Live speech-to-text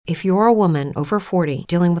If you're a woman over 40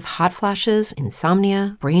 dealing with hot flashes,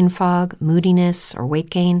 insomnia, brain fog, moodiness, or weight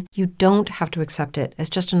gain, you don't have to accept it as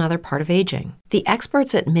just another part of aging. The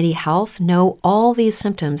experts at MIDI Health know all these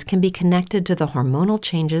symptoms can be connected to the hormonal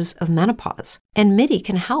changes of menopause. And MIDI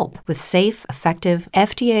can help with safe, effective,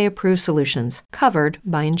 FDA-approved solutions covered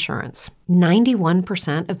by insurance.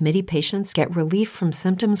 91% of MIDI patients get relief from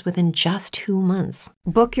symptoms within just 2 months.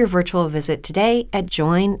 Book your virtual visit today at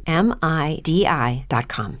joinmidi.com.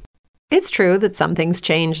 It's true that some things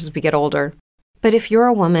change as we get older. But if you're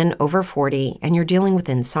a woman over 40 and you're dealing with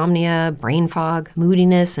insomnia, brain fog,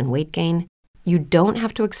 moodiness, and weight gain, you don't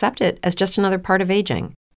have to accept it as just another part of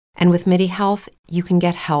aging. And with MIDI Health, you can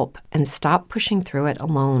get help and stop pushing through it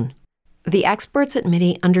alone. The experts at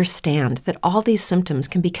MIDI understand that all these symptoms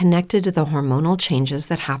can be connected to the hormonal changes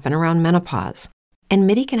that happen around menopause, and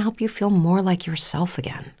MIDI can help you feel more like yourself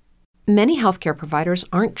again. Many healthcare providers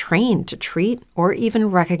aren't trained to treat or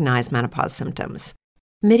even recognize menopause symptoms.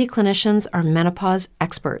 MIDI clinicians are menopause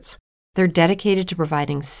experts. They're dedicated to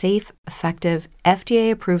providing safe, effective,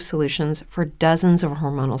 FDA-approved solutions for dozens of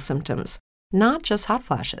hormonal symptoms, not just hot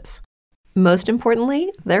flashes. Most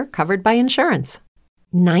importantly, they're covered by insurance.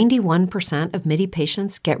 91% of MIDI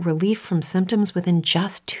patients get relief from symptoms within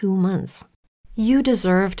just 2 months. You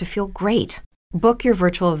deserve to feel great. Book your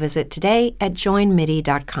virtual visit today at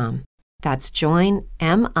joinmidi.com. That's joinmidi.com.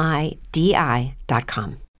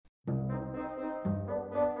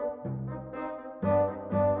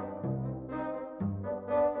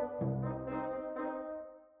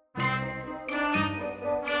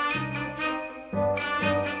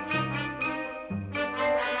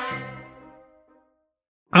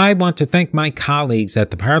 I want to thank my colleagues at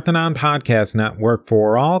the Parthenon Podcast Network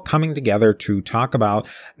for all coming together to talk about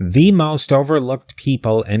the most overlooked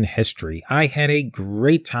people in history. I had a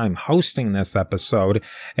great time hosting this episode,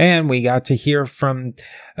 and we got to hear from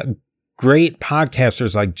great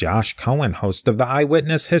podcasters like Josh Cohen, host of the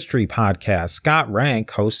Eyewitness History Podcast, Scott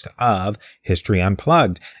Rank, host of History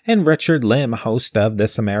Unplugged, and Richard Lim, host of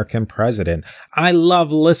This American President. I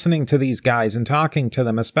love listening to these guys and talking to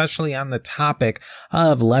them, especially on the topic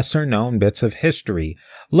of lesser-known bits of history.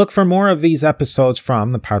 Look for more of these episodes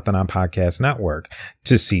from the Parthenon Podcast Network.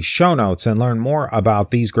 To see show notes and learn more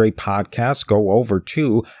about these great podcasts, go over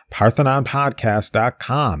to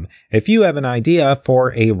parthenonpodcast.com. If you have an idea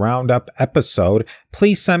for a roundup episode,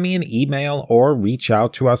 please send me an email or reach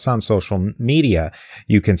out to us on social media.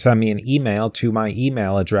 You can send me an email to my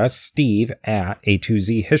email address,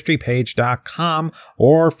 steve@a2zhistorypage.com,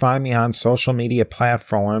 or find me on social media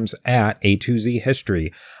platforms at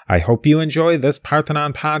A2Z I hope you enjoy this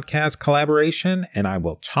Parthenon Podcast collaboration, and I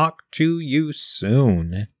will talk to you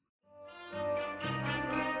soon.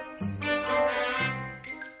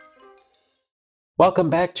 Welcome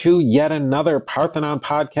back to yet another Parthenon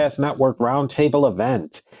Podcast Network Roundtable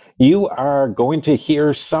event. You are going to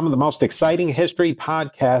hear some of the most exciting history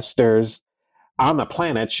podcasters on the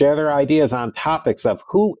planet share their ideas on topics of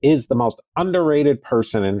who is the most underrated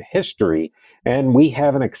person in history. And we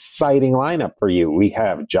have an exciting lineup for you. We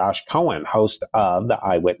have Josh Cohen, host of the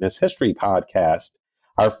Eyewitness History Podcast.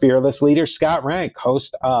 Our fearless leader, Scott Rank,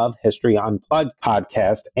 host of History Unplugged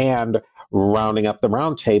podcast. And rounding up the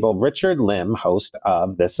roundtable, Richard Lim, host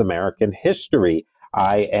of This American History.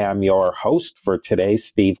 I am your host for today,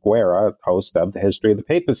 Steve Guerra, host of the History of the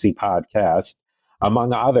Papacy podcast,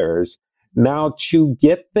 among others. Now, to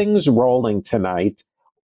get things rolling tonight,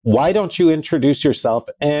 why don't you introduce yourself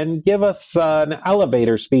and give us an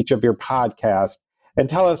elevator speech of your podcast and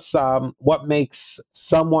tell us what makes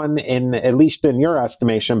someone, at least in your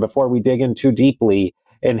estimation, before we dig in too deeply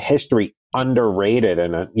in history, underrated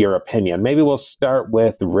in your opinion. Maybe we'll start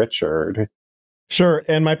with Richard. Sure.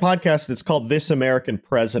 And my podcast, it's called This American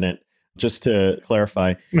President, just to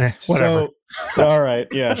clarify. Whatever. All right.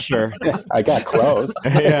 Yeah, sure. I got close.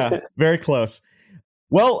 Yeah, very close.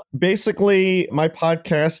 Well, basically, my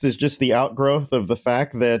podcast is just the outgrowth of the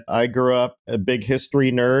fact that I grew up a big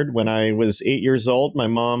history nerd. When I was 8 years old, my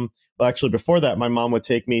mom, well, actually before that, my mom would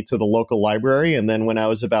take me to the local library. And then when I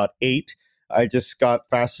was about 8, I just got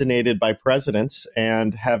fascinated by presidents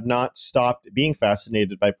and have not stopped being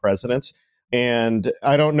fascinated by presidents. And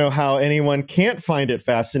I don't know how anyone can't find it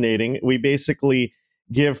fascinating. We basically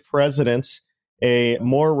give presidents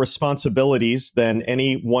more responsibilities than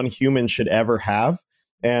any one human should ever have.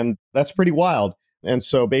 And that's pretty wild. And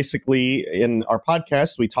so basically in our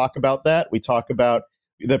podcast, we talk about that. We talk about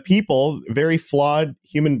the people, very flawed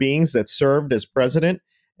human beings that served as president,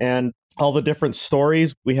 and all the different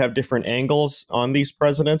stories. We have different angles on these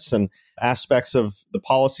presidents and aspects of the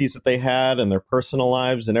policies that they had and their personal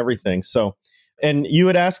lives and everything. So And you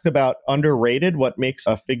had asked about underrated, what makes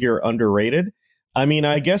a figure underrated? I mean,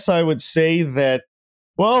 I guess I would say that,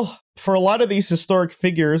 well, for a lot of these historic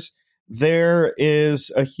figures, there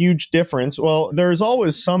is a huge difference. Well, there's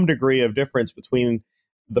always some degree of difference between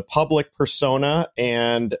the public persona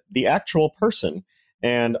and the actual person.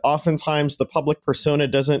 And oftentimes the public persona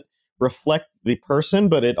doesn't reflect the person,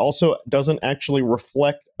 but it also doesn't actually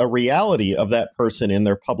reflect a reality of that person in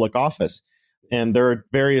their public office. And there are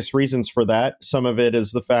various reasons for that. Some of it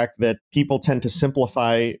is the fact that people tend to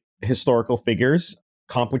simplify historical figures,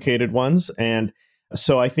 complicated ones. And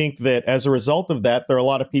so I think that as a result of that, there are a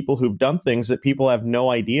lot of people who've done things that people have no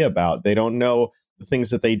idea about. They don't know the things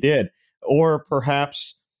that they did. Or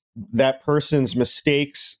perhaps that person's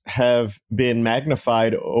mistakes have been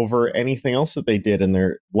magnified over anything else that they did in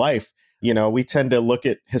their life. You know, we tend to look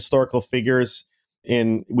at historical figures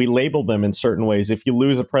we label them in certain ways. If you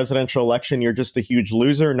lose a presidential election, you're just a huge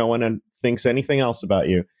loser. No one thinks anything else about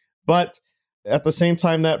you. But at the same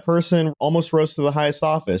time, that person almost rose to the highest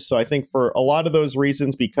office. So I think for a lot of those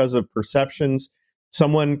reasons, because of perceptions,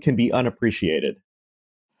 someone can be unappreciated.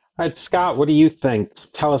 All right, Scott, what do you think?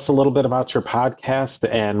 Tell us a little bit about your podcast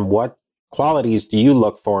and what qualities do you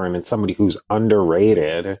look for in somebody who's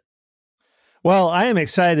underrated? Well, I am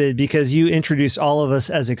excited because you introduced all of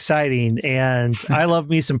us as exciting, and I love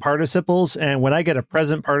me some participles. And when I get a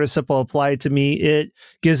present participle applied to me, it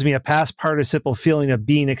gives me a past participle feeling of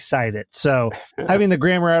being excited. So having the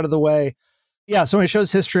grammar out of the way. Yeah. So my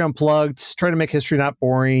show's History Unplugged, try to make history not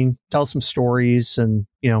boring, tell some stories and,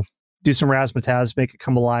 do some razzmatazz, make it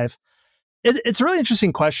come alive. It's a really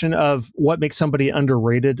interesting question of what makes somebody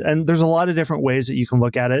underrated. And there's a lot of different ways that you can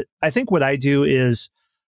look at it. I think what I do is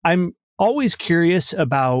I'm always curious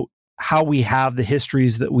about how we have the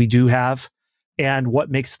histories that we do have and what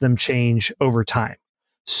makes them change over time.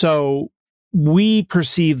 So we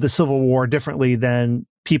perceive the Civil War differently than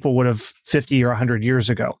people would have 50 or 100 years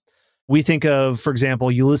ago. We think of, for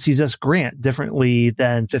example, Ulysses S. Grant differently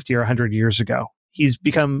than 50 or 100 years ago. He's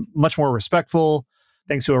become much more respectful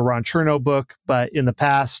thanks to a Ron Chernow book. But in the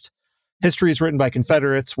past, histories written by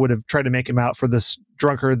Confederates would have tried to make him out for this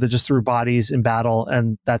drunkard that just threw bodies in battle.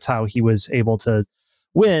 And that's how he was able to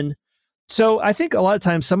win. So I think a lot of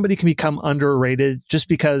times somebody can become underrated just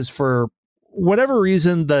because for whatever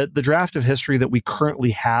reason, the draft of history that we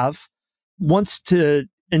currently have wants to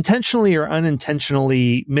intentionally or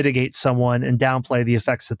unintentionally mitigate someone and downplay the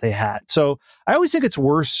effects that they had. So I always think it's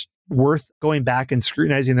worth going back and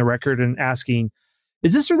scrutinizing the record and asking,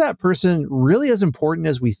 is this or that person really as important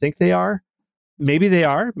as we think they are? Maybe they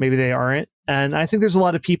are, maybe they aren't. And I think there's a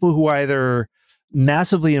lot of people who are either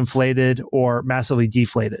massively inflated or massively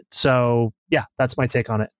deflated. So yeah, that's my take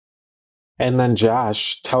on it. And then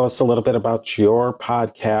Josh, tell us a little bit about your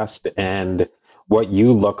podcast and what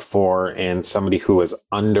you look for in somebody who is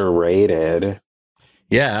underrated.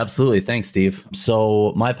 Yeah, absolutely. Thanks, Steve.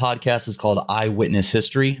 So my podcast is called Eyewitness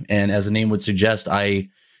History. And as the name would suggest, I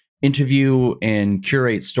interview and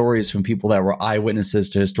curate stories from people that were eyewitnesses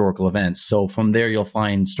to historical events. So from there, you'll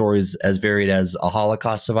find stories as varied as a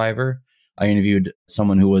Holocaust survivor. I interviewed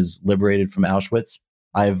someone who was liberated from Auschwitz.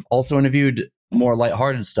 I've also interviewed more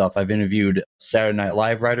lighthearted stuff. I've interviewed Saturday Night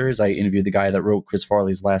Live writers. I interviewed the guy that wrote Chris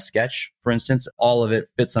Farley's Last Sketch, for instance. All of it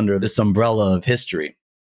fits under this umbrella of history.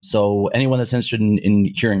 So anyone that's interested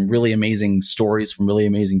in hearing really amazing stories from really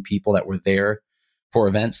amazing people that were there for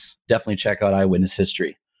events, definitely check out Eyewitness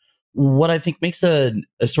History. What I think makes a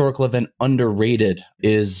historical event underrated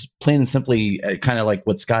is plain and simply kind of like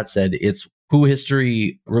what Scott said. It's who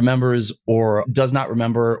history remembers or does not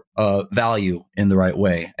remember value in the right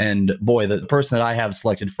way. And boy, the person that I have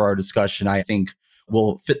selected for our discussion, I think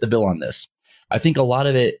will fit the bill on this. I think a lot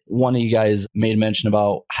of it, one of you guys made mention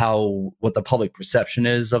about what the public perception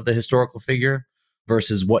is of the historical figure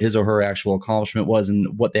versus what his or her actual accomplishment was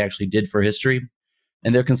and what they actually did for history.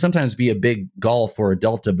 And there can sometimes be a big gulf or a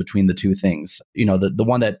delta between the two things. You know, the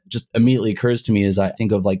one that just immediately occurs to me is I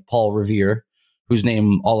think of like Paul Revere, whose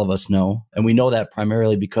name all of us know. And we know that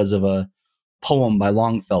primarily because of a poem by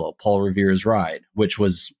Longfellow, Paul Revere's Ride, which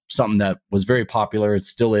was something that was very popular. It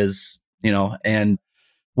still is, and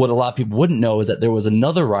what a lot of people wouldn't know is that there was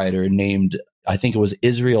another writer named, I think it was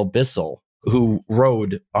Israel Bissell, who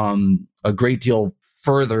rode a great deal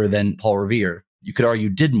further than Paul Revere. You could argue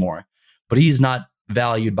did more, but he's not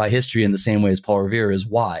valued by history in the same way as Paul Revere is.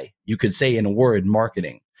 Why? You could say in a word,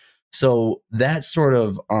 marketing. So that sort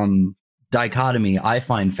of dichotomy I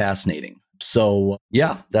find fascinating. So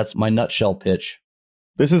yeah, that's my nutshell pitch.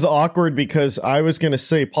 This is awkward because I was going to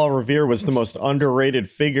say Paul Revere was the most underrated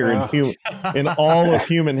figure in all of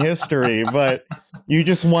human history, but you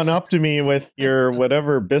just one-upped me with your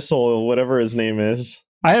whatever Bissell, whatever his name is.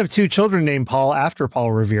 I have 2 children named Paul after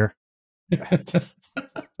Paul Revere.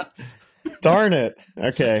 Darn it.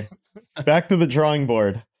 Okay. Back to the drawing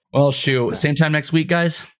board. Well, shoot. Same time next week,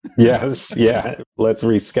 guys? Yes. Yeah. Let's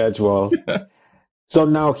reschedule. So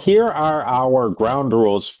now here are our ground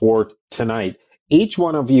rules for tonight. Each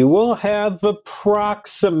one of you will have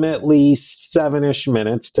approximately 7-ish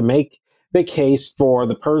minutes to make the case for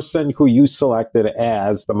the person who you selected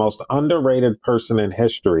as the most underrated person in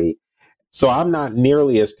history. So I'm not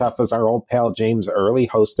nearly as tough as our old pal James Early,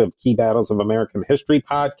 host of Key Battles of American History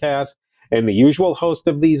podcast and the usual host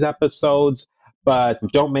of these episodes, but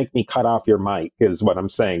don't make me cut off your mic is what I'm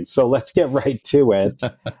saying. So let's get right to it.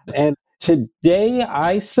 And today,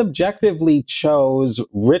 I subjectively chose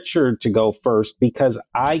Richard to go first because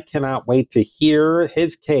I cannot wait to hear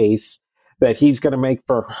his case that he's going to make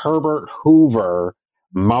for Herbert Hoover,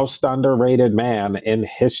 most underrated man in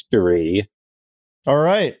history. All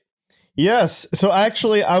right. Yes. So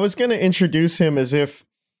actually, I was going to introduce him as if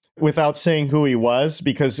without saying who he was,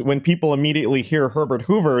 because when people immediately hear Herbert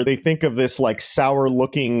Hoover, they think of this like sour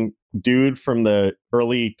looking dude from the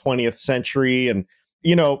early 20th century. And,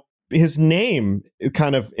 you know, his name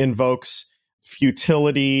kind of invokes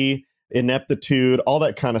futility, ineptitude, all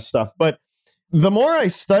that kind of stuff. But the more I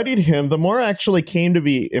studied him, the more I actually came to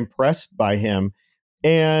be impressed by him.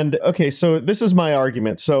 And okay, so this is my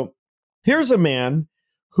argument. So here's a man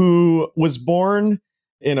who was born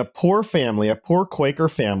in a poor family, a poor Quaker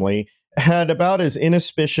family, had about as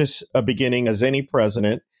inauspicious a beginning as any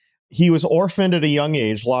president. He was orphaned at a young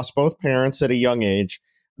age, lost both parents at a young age,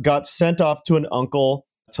 got sent off to an uncle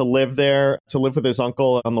to live there, to live with his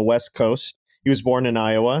uncle on the West Coast. He was born in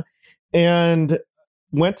Iowa and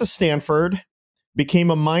went to Stanford, became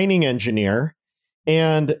a mining engineer.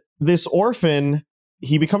 And this orphan,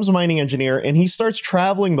 he becomes a mining engineer and he starts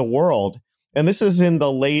traveling the world. And this is in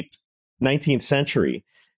the late 19th century.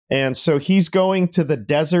 And so he's going to the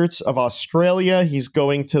deserts of Australia. He's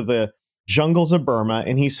going to the jungles of Burma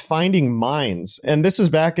and he's finding mines. And this is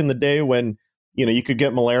back in the day when, you know, you could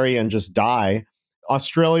get malaria and just die.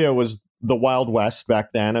 Australia was the Wild West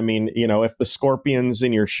back then. I mean, you know, if the scorpions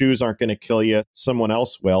in your shoes aren't going to kill you, someone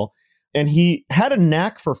else will. And he had a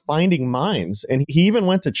knack for finding mines. And he even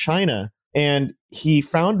went to China and he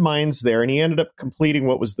found mines there. And he ended up completing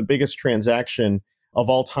what was the biggest transaction of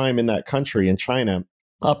all time in that country, in China,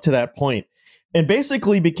 up to that point. And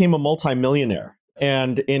basically became a multimillionaire.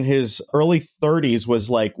 And in his early 30s was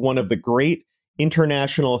like one of the great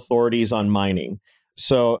international authorities on mining.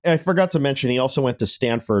 So I forgot to mention, he also went to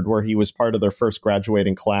Stanford, where he was part of their first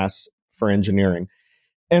graduating class for engineering.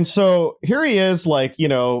 And so here he is, like, you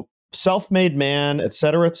know, self-made man, et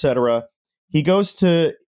cetera, et cetera. He goes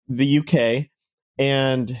to the UK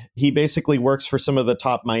and he basically works for some of the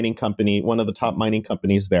top mining company, one of the top mining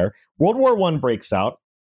companies there. World War I breaks out.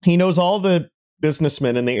 He knows all the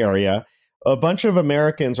businessmen in the area. A bunch of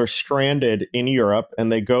Americans are stranded in Europe and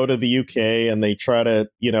they go to the UK and they try to,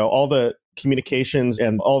 you know, all the communications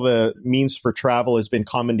and all the means for travel has been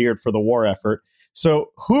commandeered for the war effort. So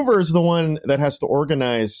Hoover's the one that has to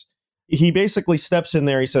organize. He basically steps in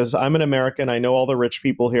there. He says, I'm an American. I know all the rich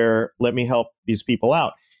people here. Let me help these people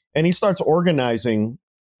out. And he starts organizing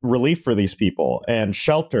relief for these people and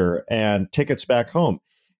shelter and tickets back home.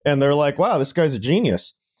 And they're like, wow, this guy's a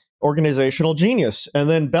genius, organizational genius. And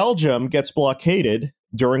then Belgium gets blockaded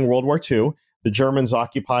during World War II. The Germans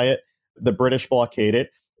occupy it. The British blockade it.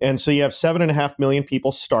 And so you have 7.5 million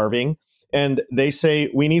people starving. And they say,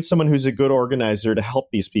 we need someone who's a good organizer to help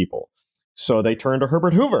these people. So they turn to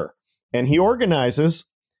Herbert Hoover. And he organizes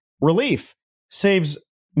relief, saves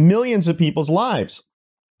millions of people's lives.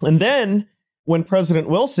 And then when President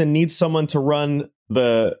Wilson needs someone to run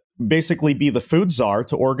basically be the food czar,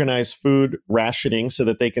 to organize food rationing so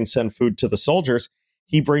that they can send food to the soldiers,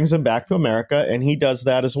 he brings them back to America and he does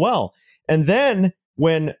that as well. And then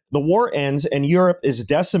when the war ends and Europe is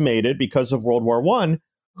decimated because of World War I,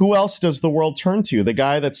 who else does the world turn to? The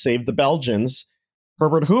guy that saved the Belgians,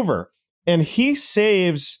 Herbert Hoover. And he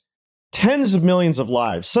saves tens of millions of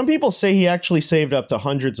lives. Some people say he actually saved up to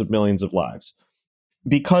hundreds of millions of lives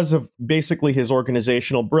because of basically his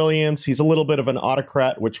organizational brilliance. He's a little bit of an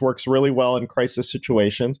autocrat, which works really well in crisis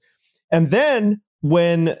situations. And then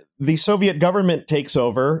when the Soviet government takes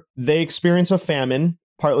over, they experience a famine,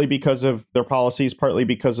 partly because of their policies, partly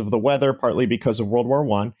because of the weather, partly because of World War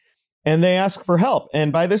I. And they ask for help.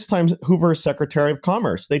 And by this time, Hoover is Secretary of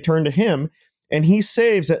Commerce. They turn to him and he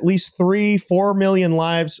saves at least 3-4 million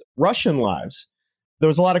lives, Russian lives, there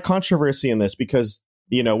was a lot of controversy in this because,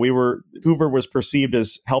 Hoover was perceived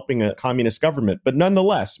as helping a communist government. But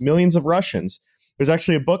nonetheless, millions of Russians, there's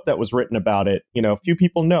actually a book that was written about it. Few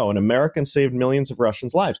people know an American saved millions of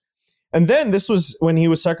Russians' lives. And then this was when he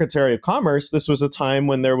was Secretary of Commerce. This was a time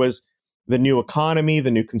when there was the new economy,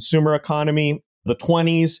 the new consumer economy, the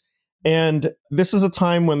 20s. And this is a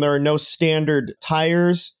time when there are no standard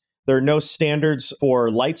tires. There are no standards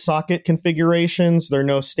for light socket configurations. There are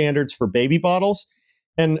no standards for baby bottles.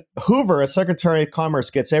 And Hoover, as Secretary of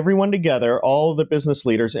Commerce, gets everyone together, all of the business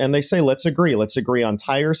leaders, and they say, let's agree on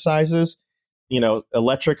tire sizes,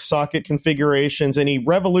 electric socket configurations. And he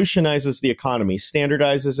revolutionizes the economy,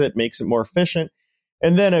 standardizes it, makes it more efficient.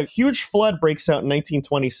 And then a huge flood breaks out in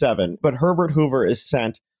 1927. But Herbert Hoover is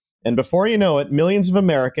sent. And before you know it, millions of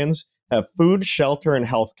Americans have food, shelter, and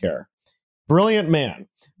health care. Brilliant man.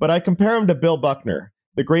 But I compare him to Bill Buckner,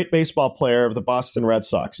 the great baseball player of the Boston Red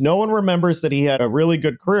Sox. No one remembers that he had a really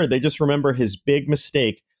good career. They just remember his big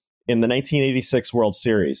mistake in the 1986 World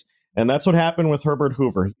Series. And that's what happened with Herbert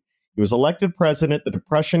Hoover. He was elected president. The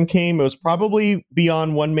Depression came. It was probably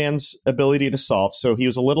beyond one man's ability to solve, so he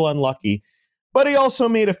was a little unlucky. But he also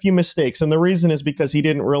made a few mistakes. And the reason is because he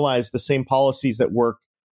didn't realize the same policies that work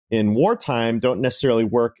in wartime don't necessarily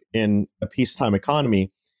work in a peacetime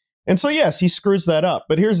economy. And so, yes, he screws that up.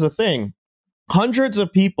 But here's the thing. Hundreds of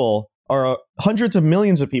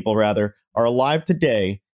millions of people, are alive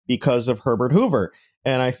today because of Herbert Hoover.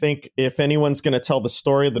 And I think if anyone's going to tell the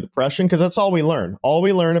story of the Depression, because that's all we learn. All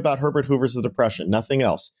we learn about Herbert Hoover is the Depression, nothing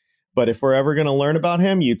else. But if we're ever going to learn about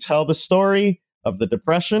him, you tell the story of the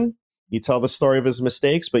Depression, you tell the story of his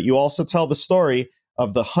mistakes, but you also tell the story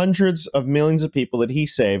of the hundreds of millions of people that he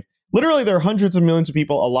saved. Literally, there are hundreds of millions of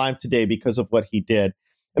people alive today because of what he did.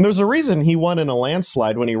 And there's a reason he won in a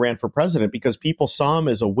landslide when he ran for president, because people saw him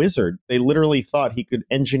as a wizard. They literally thought he could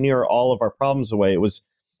engineer all of our problems away. It was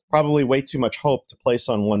probably way too much hope to place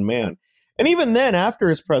on one man. And even then, after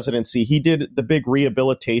his presidency, he did the big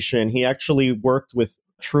rehabilitation. He actually worked with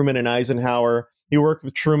Truman and Eisenhower. He worked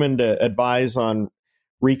with Truman to advise on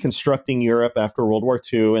reconstructing Europe after World War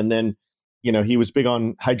II. And then, he was big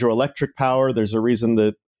on hydroelectric power. There's a reason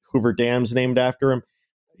the Hoover Dam's named after him.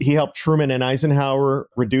 He helped Truman and Eisenhower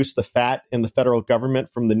reduce the fat in the federal government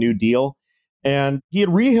from the New Deal. And he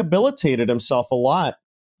had rehabilitated himself a lot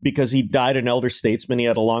because he died an elder statesman. He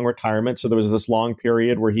had a long retirement. So there was this long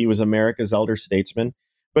period where he was America's elder statesman.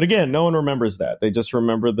 But again, no one remembers that. They just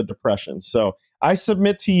remember the Depression. So I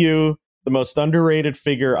submit to you the most underrated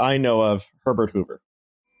figure I know of, Herbert Hoover.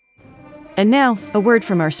 And now, a word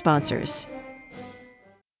from our sponsors.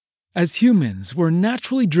 As humans, we're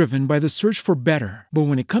naturally driven by the search for better. But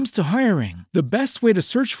when it comes to hiring, the best way to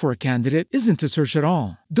search for a candidate isn't to search at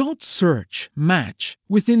all. Don't search, match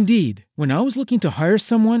with Indeed. When I was looking to hire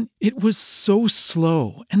someone, it was so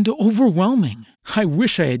slow and overwhelming. I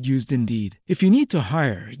wish I had used Indeed. If you need to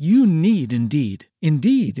hire, you need Indeed.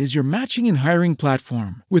 Indeed is your matching and hiring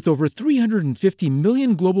platform with over 350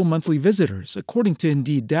 million global monthly visitors, according to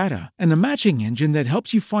Indeed data, and a matching engine that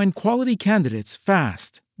helps you find quality candidates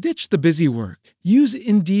fast. Ditch the busy work. Use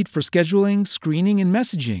Indeed for scheduling, screening, and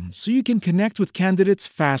messaging so you can connect with candidates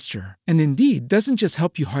faster. And Indeed doesn't just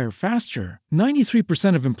help you hire faster.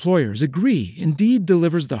 93% of employers agree Indeed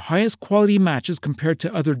delivers the highest quality matches compared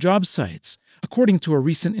to other job sites, according to a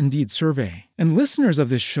recent Indeed survey. And listeners of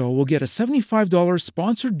this show will get a $75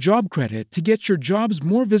 sponsored job credit to get your jobs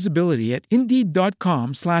more visibility at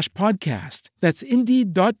Indeed.com/podcast. That's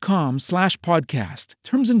Indeed.com/podcast.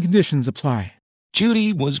 Terms and conditions apply.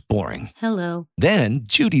 Judy was boring. Hello. Then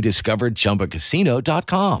Judy discovered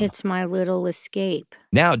ChumbaCasino.com. It's my little escape.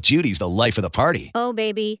 Now Judy's the life of the party. Oh,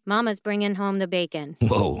 baby, mama's bringing home the bacon.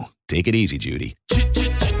 Whoa, take it easy, Judy.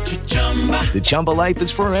 The Chumba life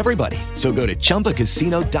is for everybody. So go to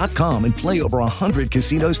ChumbaCasino.com and play over 100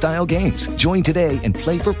 casino-style games. Join today and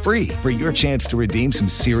play for free for your chance to redeem some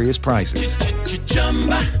serious prizes.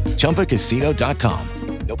 ChumbaCasino.com.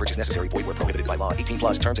 No purchase necessary. Void where prohibited by law.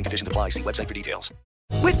 18+ terms and conditions apply. See website for details.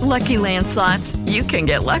 With Lucky Land Slots, you can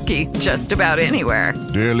get lucky just about anywhere.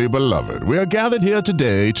 Dearly beloved, we are gathered here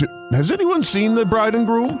today to... Has anyone seen the bride and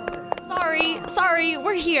groom? Sorry,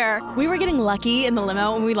 we're here. We were getting lucky in the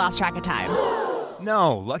limo and we lost track of time.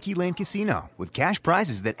 No, Lucky Land Casino, with cash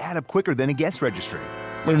prizes that add up quicker than a guest registry.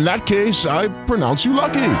 In that case, I pronounce you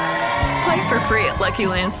lucky. Play for free at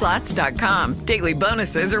LuckyLandSlots.com. Daily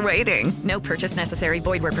bonuses are waiting. No purchase necessary.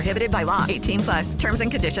 Void where prohibited by law. 18+. Terms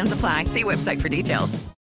and conditions apply. See website for details.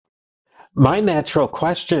 My natural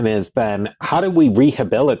question is then, how do we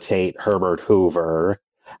rehabilitate Herbert Hoover?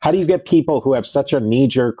 How do you get people who have such a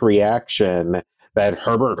knee-jerk reaction that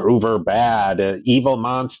Herbert Hoover bad, evil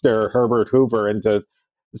monster Herbert Hoover, into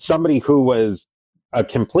somebody who was a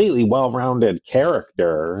completely well-rounded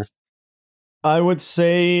character. I would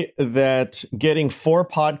say that getting 4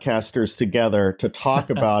 podcasters together to talk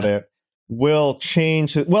about it will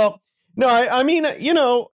change it. Well, no, I mean,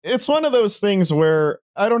 it's one of those things where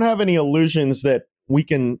I don't have any illusions that we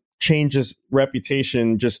can change his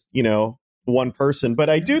reputation just, one person. But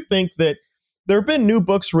I do think that there have been new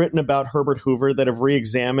books written about Herbert Hoover that have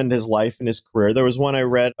re-examined his life and his career. There was one I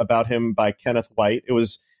read about him by Kenneth White. It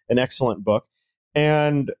was an excellent book.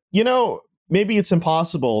 And, maybe it's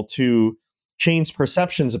impossible to change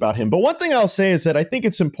perceptions about him. But one thing I'll say is that I think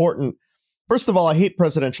it's important. First of all, I hate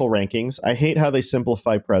presidential rankings. I hate how they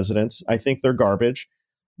simplify presidents. I think they're garbage.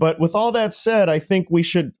 But with all that said, I think we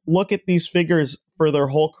should look at these figures for their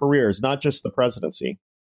whole careers, not just the presidency.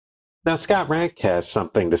 Now, Scott Rank has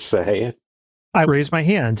something to say. I raised my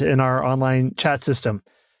hand in our online chat system.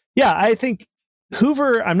 Yeah, I think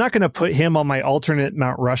Hoover, I'm not going to put him on my alternate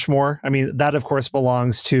Mount Rushmore. I mean, that, of course,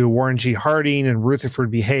 belongs to Warren G. Harding and Rutherford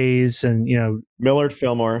B. Hayes and, Millard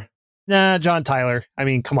Fillmore. Nah, John Tyler. I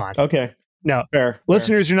mean, come on. Okay. No. Fair.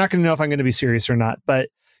 Listeners, you're not going to know if I'm going to be serious or not. But,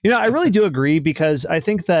 I really do agree, because I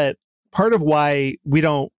think that part of why we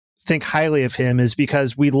don't think highly of him is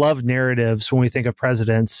because we love narratives when we think of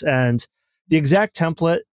presidents. And the exact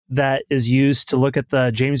template that is used to look at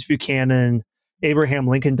the James Buchanan Abraham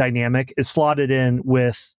Lincoln dynamic is slotted in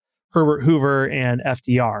with Herbert Hoover and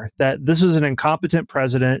FDR, that this was an incompetent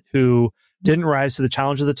president who didn't rise to the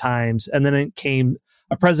challenge of the times. And then it came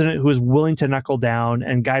a president who was willing to knuckle down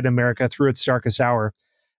and guide America through its darkest hour.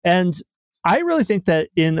 And I really think that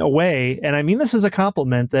in a way, and I mean this as a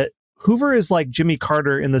compliment, that Hoover is like Jimmy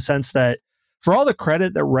Carter in the sense that for all the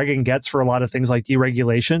credit that Reagan gets for a lot of things like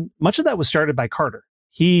deregulation, much of that was started by Carter.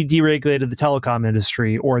 He deregulated the telecom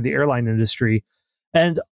industry or the airline industry.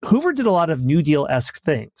 And Hoover did a lot of New Deal-esque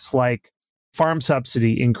things like farm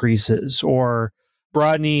subsidy increases or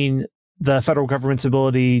broadening the federal government's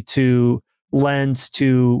ability to lend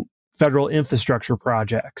to federal infrastructure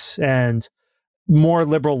projects and more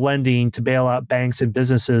liberal lending to bail out banks and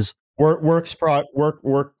businesses. Work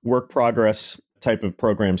progress type of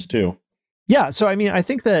programs too. Yeah. So, I mean, I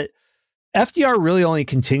think that FDR really only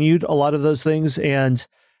continued a lot of those things. And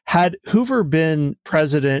had Hoover been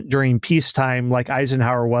president during peacetime like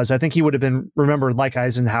Eisenhower was, I think he would have been remembered like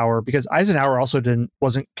Eisenhower, because Eisenhower also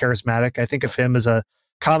wasn't charismatic. I think of him as a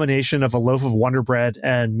combination of a loaf of Wonder Bread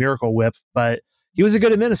and Miracle Whip, but he was a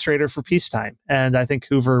good administrator for peacetime. And I think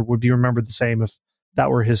Hoover would be remembered the same if that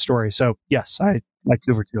were his story. So yes, I like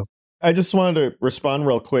Hoover too. I just wanted to respond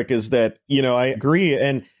real quick is that, I agree.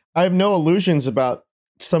 And I have no illusions about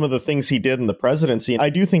some of the things he did in the presidency. I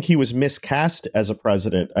do think he was miscast as a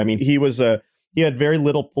president. I mean, he had very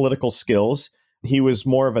little political skills. He was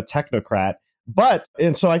more of a technocrat.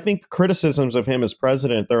 And so I think criticisms of him as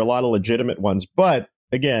president, there are a lot of legitimate ones. But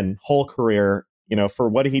again, whole career, for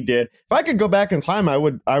what he did. If I could go back in time,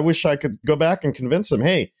 I wish I could go back and convince him,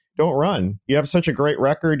 hey, don't run. You have such a great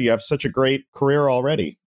record. You have such a great career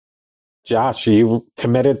already. Josh, are you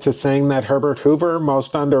committed to saying that Herbert Hoover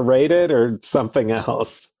most underrated or something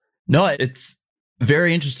else? No, it's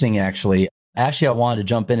very interesting, actually. Actually, I wanted to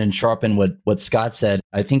jump in and sharpen what Scott said.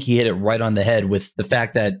 I think he hit it right on the head with the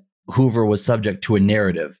fact that Hoover was subject to a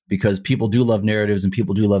narrative, because people do love narratives and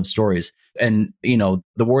people do love stories. And, the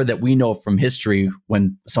word that we know from history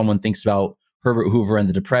when someone thinks about Herbert Hoover and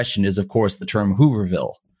the Depression is, of course, the term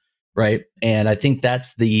Hooverville, right? And I think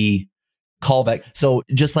that's the callback. So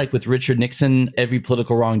just like with Richard Nixon, every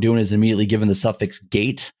political wrongdoing is immediately given the suffix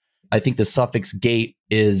 "gate." I think the suffix "gate"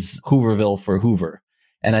 is Hooverville for Hoover.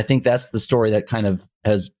 And I think that's the story that kind of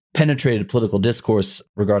has penetrated political discourse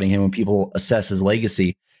regarding him when people assess his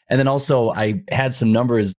legacy. And then also I had some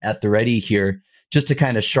numbers at the ready here just to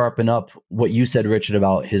kind of sharpen up what you said, Richard,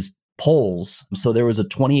 about his polls. So there was a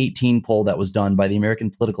 2018 poll that was done by the American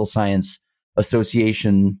Political Science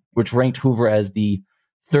Association, which ranked Hoover as the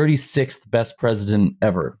 36th best president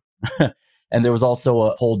ever. And there was also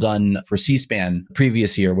a poll done for C-SPAN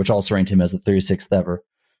previous year, which also ranked him as the 36th ever.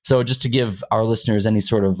 So just to give our listeners any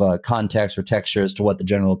sort of context or texture as to what the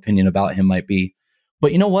general opinion about him might be.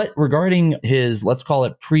 But you know what? Regarding his, let's call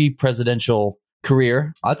it pre-presidential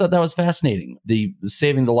career, I thought that was fascinating. The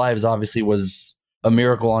saving the lives obviously was a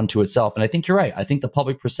miracle unto itself. And I think you're right. I think the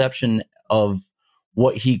public perception of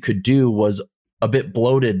what he could do was a bit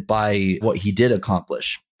bloated by what he did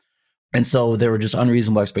accomplish. And so there were just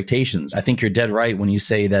unreasonable expectations. I think you're dead right when you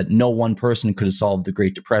say that no one person could have solved the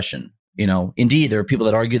Great Depression. Indeed, there are people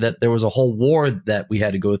that argue that there was a whole war that we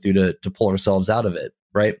had to go through to pull ourselves out of it,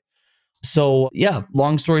 right? So yeah,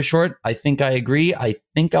 long story short, I think I agree. I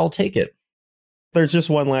think I'll take it. There's just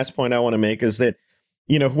one last point I want to make is that,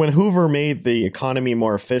 when Hoover made the economy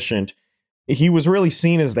more efficient, he was really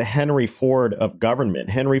seen as the Henry Ford of government.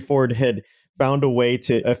 Henry Ford had found a way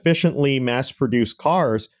to efficiently mass produce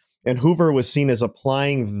cars, and Hoover was seen as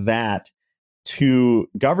applying that to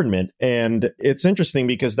government. And it's interesting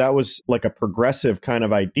because that was like a progressive kind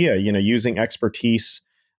of idea, using expertise,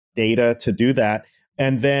 data to do that.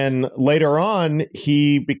 And then later on,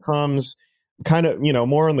 he becomes kind of,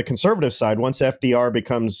 more on the conservative side. Once FDR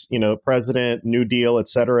becomes, president, New Deal, et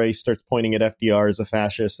cetera, he starts pointing at FDR as a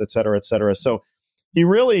fascist, et cetera, et cetera. So he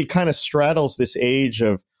really kind of straddles this age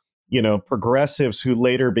of, progressives who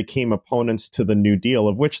later became opponents to the New Deal,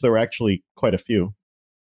 of which there were actually quite a few.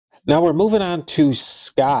 Now we're moving on to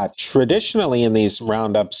Scott. Traditionally in these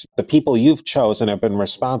roundups, the people you've chosen have been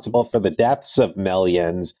responsible for the deaths of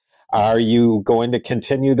millions. Are you going to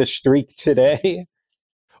continue the streak today?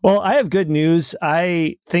 Well, I have good news.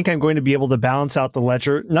 I think I'm going to be able to balance out the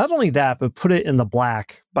ledger. Not only that, but put it in the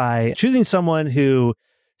black by choosing someone who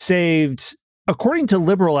saved, according to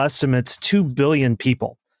liberal estimates, 2 billion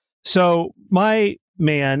people. So my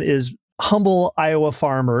man is humble Iowa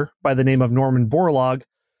farmer by the name of Norman Borlaug,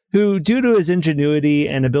 who, due to his ingenuity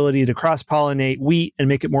and ability to cross-pollinate wheat and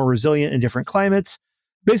make it more resilient in different climates,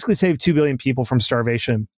 basically saved 2 billion people from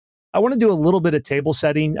starvation. I want to do a little bit of table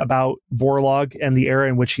setting about Borlaug and the era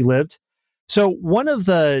in which he lived. So one of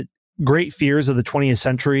the great fears of the 20th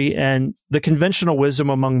century and the conventional wisdom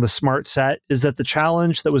among the smart set is that the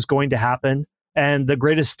challenge that was going to happen and the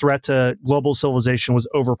greatest threat to global civilization was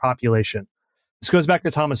overpopulation. This goes back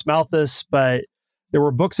to Thomas Malthus, but there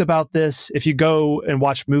were books about this. If you go and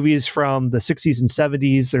watch movies from the 60s and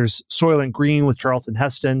 70s, there's Soylent Green with Charlton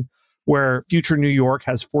Heston, where future New York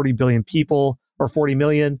has 40 billion people or 40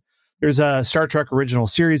 million. There's a Star Trek original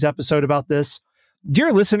series episode about this.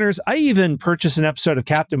 Dear listeners, I even purchased an episode of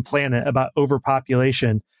Captain Planet about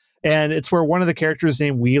overpopulation. And it's where one of the characters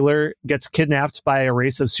named Wheeler gets kidnapped by a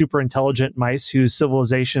race of super intelligent mice whose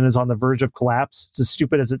civilization is on the verge of collapse. It's as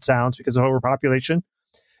stupid as it sounds because of overpopulation.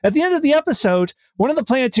 At the end of the episode, one of the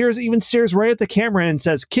Planeteers even stares right at the camera and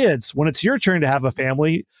says, "Kids, when it's your turn to have a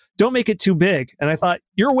family, don't make it too big." And I thought,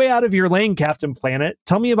 you're way out of your lane, Captain Planet.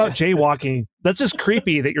 Tell me about jaywalking. That's just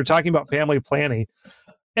creepy that you're talking about family planning.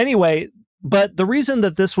 Anyway, but the reason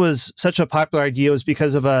that this was such a popular idea was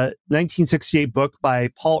because of a 1968 book by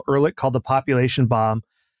Paul Ehrlich called The Population Bomb.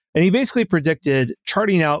 And he basically predicted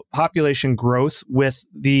charting out population growth with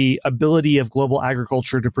the ability of global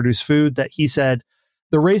agriculture to produce food that he said,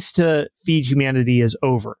 the race to feed humanity is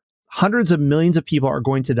over. Hundreds of millions of people are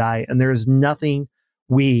going to die, and there is nothing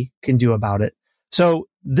we can do about it. So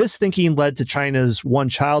this thinking led to China's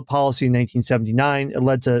one-child policy in 1979. It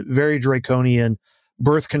led to very draconian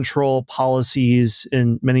birth control policies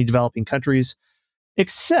in many developing countries.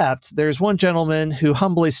 Except there's one gentleman who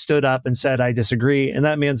humbly stood up and said, I disagree, and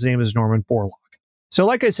that man's name is Norman Borlaug. So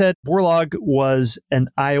like I said, Borlaug was an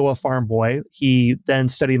Iowa farm boy. He then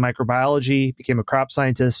studied microbiology, became a crop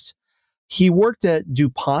scientist. He worked at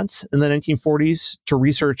DuPont in the 1940s to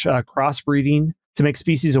research crossbreeding to make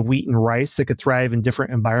species of wheat and rice that could thrive in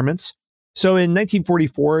different environments. So in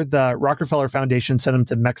 1944, the Rockefeller Foundation sent him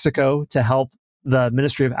to Mexico to help the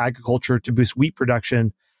Ministry of Agriculture to boost wheat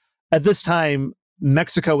production. At this time,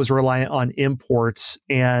 Mexico was reliant on imports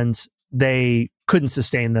and they couldn't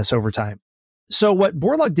sustain this over time. So what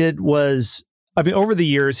Borlaug did was, over the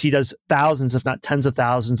years, he does thousands, if not tens of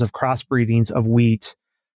thousands of crossbreedings of wheat.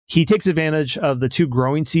 He takes advantage of the 2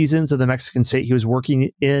 growing seasons of the Mexican state he was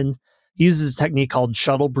working in. He uses a technique called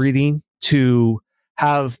shuttle breeding to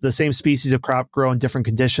have the same species of crop grow in different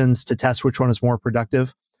conditions to test which one is more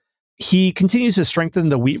productive. He continues to strengthen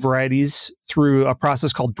the wheat varieties through a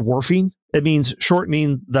process called dwarfing. It means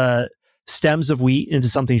shortening the stems of wheat into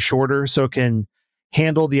something shorter so it can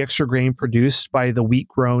handle the extra grain produced by the wheat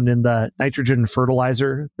grown in the nitrogen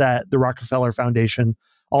fertilizer that the Rockefeller Foundation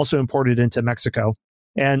also imported into Mexico,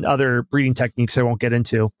 and other breeding techniques I won't get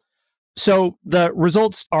into. So the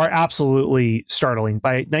results are absolutely startling.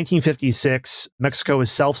 By 1956, Mexico is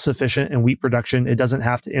self-sufficient in wheat production. It doesn't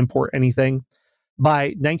have to import anything. By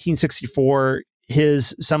 1964,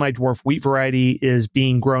 his semi-dwarf wheat variety is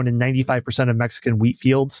being grown in 95% of Mexican wheat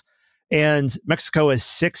fields. And Mexico has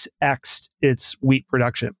 6x'd its wheat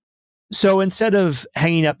production. So instead of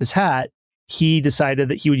hanging up his hat, he decided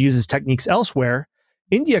that he would use his techniques elsewhere.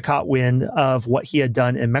 India caught wind of what he had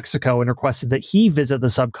done in Mexico and requested that he visit the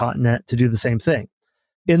subcontinent to do the same thing.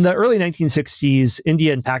 In the early 1960s,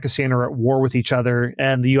 India and Pakistan are at war with each other,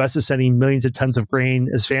 and the U.S. is sending millions of tons of grain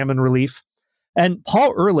as famine relief. And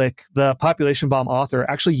Paul Ehrlich, the Population Bomb author,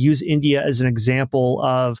 actually used India as an example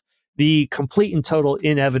of the complete and total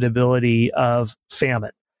inevitability of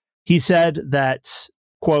famine. He said that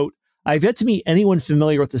quote, "I've yet to meet anyone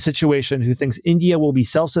familiar with the situation who thinks India will be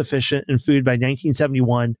self-sufficient in food by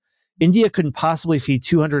 1971. India couldn't possibly feed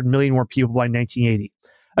 200 million more people by 1980.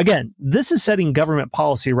 Again, this is setting government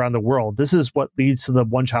policy around the world. This is what leads to the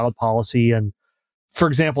one-child policy. And for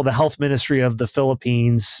example, the health ministry of the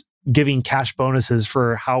Philippines giving cash bonuses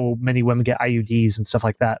for how many women get IUDs and stuff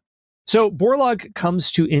like that. So Borlaug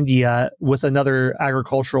comes to India with another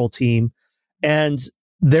agricultural team, and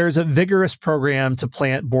there's a vigorous program to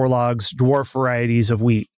plant Borlaug's dwarf varieties of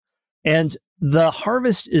wheat. And the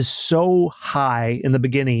harvest is so high in the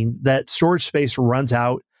beginning that storage space runs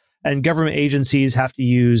out, and government agencies have to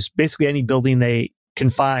use basically any building they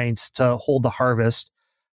can find to hold the harvest.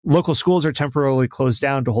 Local schools are temporarily closed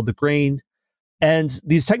down to hold the grain. And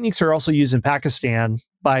these techniques are also used in Pakistan.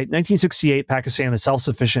 By 1968, Pakistan is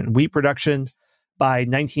self-sufficient in wheat production. By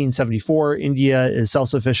 1974, India is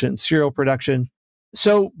self-sufficient in cereal production.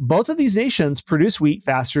 So both of these nations produce wheat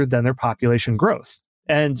faster than their population growth.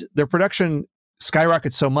 And their production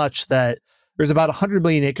skyrockets so much that there's about 100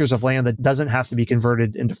 million acres of land that doesn't have to be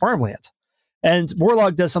converted into farmland. And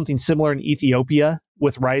Borlaug does something similar in Ethiopia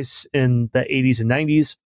with rice in the 80s and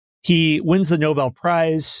 90s. He wins the Nobel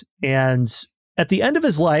Prize, and at the end of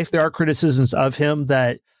his life, there are criticisms of him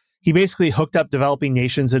that he basically hooked up developing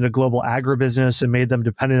nations into global agribusiness and made them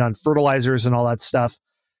dependent on fertilizers and all that stuff.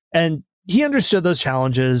 And he understood those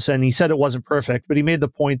challenges, and he said it wasn't perfect, but he made the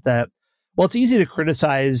point that, well, it's easy to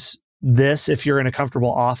criticize this if you're in a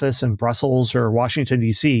comfortable office in Brussels or Washington,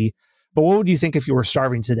 D.C., but what would you think if you were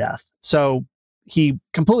starving to death? So he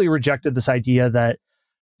completely rejected this idea that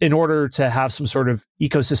in order to have some sort of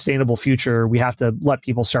eco-sustainable future, we have to let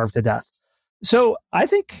people starve to death. So I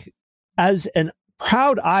think as an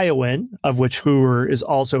proud Iowan, of which Hoover is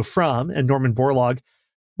also from, and Norman Borlaug,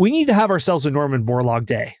 we need to have ourselves a Norman Borlaug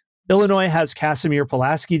Day. Illinois has Casimir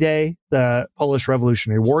Pulaski Day, the Polish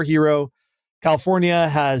Revolutionary War hero. California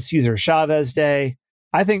has Cesar Chavez Day.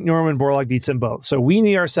 I think Norman Borlaug beats them both. So we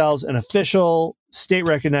need ourselves an official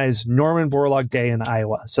state-recognized Norman Borlaug Day in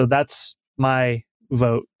Iowa. So that's my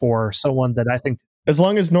vote for someone that I think. As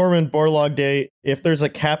long as Norman Borlaug Day, if there's a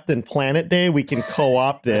Captain Planet Day, we can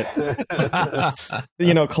co-opt it.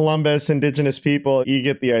 Columbus, indigenous people, you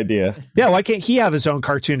get the idea. Yeah, why can't he have his own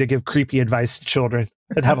cartoon to give creepy advice to children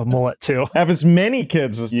and have a mullet too? Have as many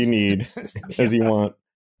kids as you need, as you want.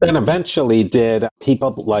 And eventually did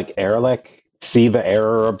people like Ehrlich see the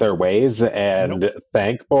error of their ways and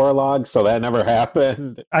thank Borlaug? So that never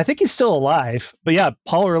happened. I think he's still alive. But yeah,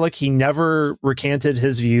 Paul Ehrlich, he never recanted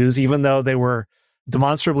his views, even though they were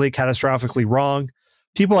demonstrably catastrophically wrong.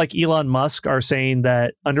 People like Elon Musk are saying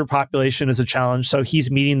that underpopulation is a challenge. So he's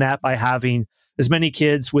meeting that by having as many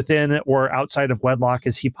kids within or outside of wedlock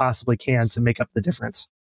as he possibly can to make up the difference.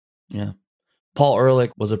 Yeah. Paul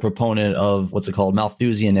Ehrlich was a proponent of what's it called?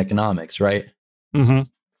 Malthusian economics, right? Mm-hmm.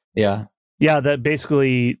 Yeah. Yeah, that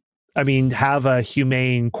basically, have a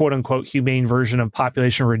humane, quote unquote, humane version of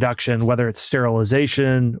population reduction, whether it's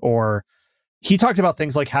sterilization or he talked about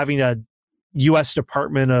things like having a U.S.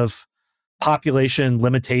 Department of Population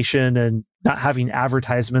limitation and not having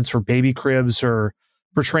advertisements for baby cribs or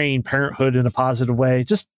portraying parenthood in a positive way.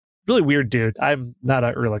 Just really weird dude. I'm not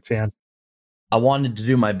an Ehrlich fan. I wanted to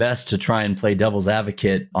do my best to try and play devil's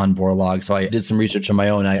advocate on Borlaug. So I did some research on my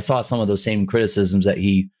own. I saw some of those same criticisms that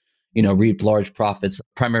he, reaped large profits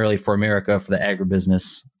primarily for America, for the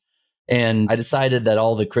agribusiness. And I decided that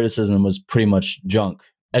all the criticism was pretty much junk.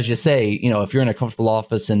 As you say, if you're in a comfortable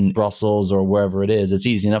office in Brussels or wherever it is, it's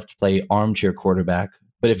easy enough to play armchair quarterback.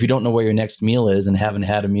 But if you don't know where your next meal is and haven't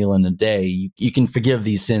had a meal in a day, you can forgive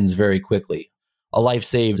these sins very quickly. A life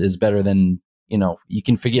saved is better than, you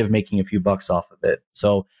can forgive making a few bucks off of it.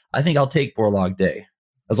 So I think I'll take Borlaug Day,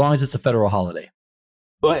 as long as it's a federal holiday.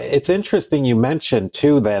 Well, it's interesting you mentioned,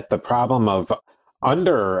 too, that the problem of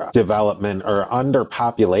underdevelopment or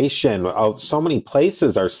underpopulation, so many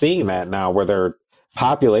places are seeing that now where their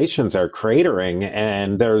populations are cratering.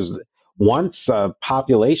 And once a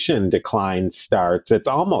population decline starts, it's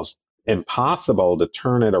almost impossible to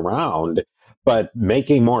turn it around. But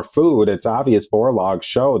making more food, it's obvious Borlaug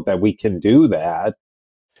showed that we can do that.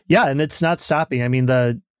 Yeah, and it's not stopping.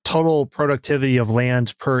 The total productivity of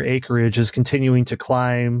land per acreage is continuing to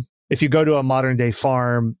climb. If you go to a modern day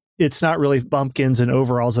farm, it's not really bumpkins and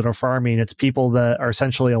overalls that are farming. It's people that are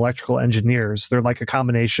essentially electrical engineers. They're like a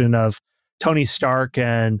combination of Tony Stark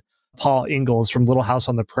and Paul Ingalls from Little House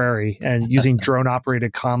on the Prairie, and using drone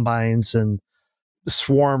operated combines and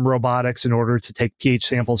swarm robotics in order to take pH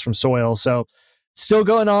samples from soil. So still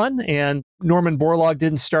going on, and Norman Borlaug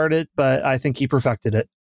didn't start it, but I think he perfected it.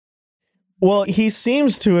 Well, he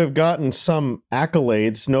seems to have gotten some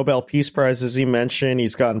accolades, Nobel Peace Prize, as you mentioned.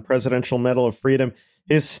 He's gotten Presidential Medal of Freedom.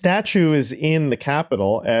 His statue is in the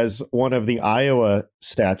Capitol as one of the Iowa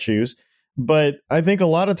statues. But I think a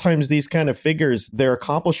lot of times these kind of figures, their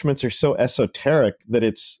accomplishments are so esoteric that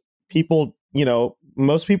it's people,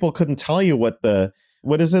 most people couldn't tell you what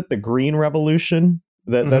is it? The Green Revolution?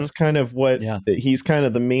 That's kind of what he's kind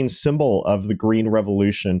of the main symbol of the Green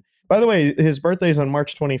Revolution. By the way, his birthday is on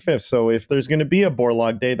March 25th. So if there's going to be a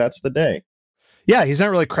Borlaug Day, that's the day. Yeah, he's not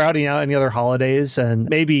really crowding out any other holidays and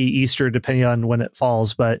maybe Easter, depending on when it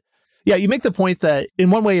falls. But yeah, you make the point that in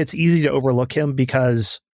one way, it's easy to overlook him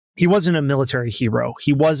because he wasn't a military hero.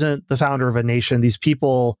 He wasn't the founder of a nation. These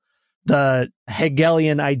people, the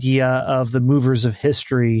Hegelian idea of the movers of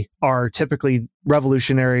history are typically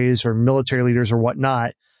revolutionaries or military leaders or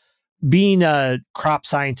whatnot. Being a crop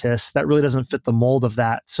scientist, that really doesn't fit the mold of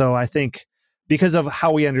that. So I think because of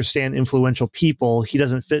how we understand influential people, he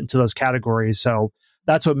doesn't fit into those categories. So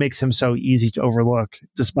that's what makes him so easy to overlook,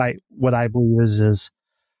 despite what I believe is his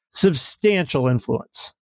substantial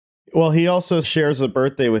influence. Well, he also shares a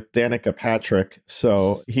birthday with Danica Patrick,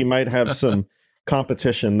 so he might have some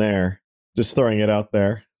competition there. Just throwing it out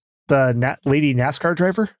there. The lady NASCAR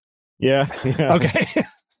driver? Yeah. Okay.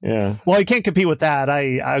 Yeah. Well, I can't compete with that.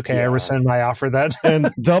 I rescind my offer then. And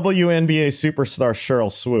WNBA superstar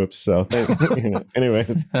Cheryl Swoops. So,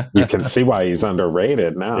 anyways. You can see why he's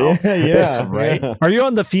underrated now. Yeah. Right. Yeah. Are you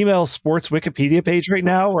on the female sports Wikipedia page right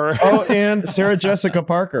now? Or and Sarah Jessica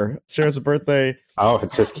Parker shares a birthday. Oh,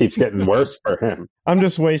 it just keeps getting worse for him. I'm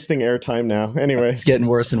just wasting airtime now. Anyways. It's getting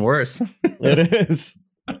worse and worse. It is.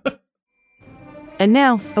 And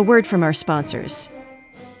now, a word from our sponsors.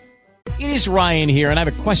 It is Ryan here, and I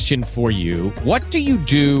have a question for you. What do you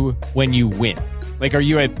do when you win? Like, are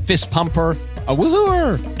you a fist pumper, a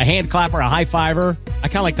woohooer, a hand clapper, a high fiver? I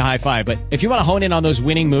kind of like the high five, but if you want to hone in on those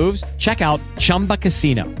winning moves, check out Chumba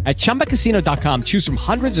Casino. At ChumbaCasino.com, choose from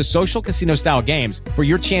hundreds of social casino-style games for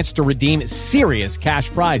your chance to redeem serious cash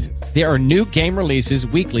prizes. There are new game releases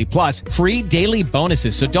weekly, plus free daily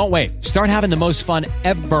bonuses. So don't wait. Start having the most fun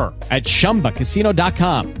ever at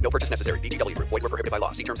ChumbaCasino.com. No purchase necessary. VGW. Void where prohibited by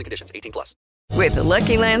law. See terms and conditions. 18+. With the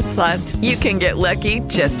Lucky Land Slots, you can get lucky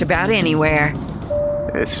just about anywhere.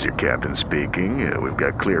 This is your captain speaking. We've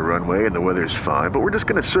got clear runway and the weather's fine, but we're just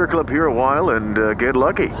going to circle up here a while and get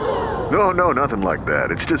lucky. No, nothing like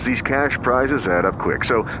that. It's just these cash prizes add up quick.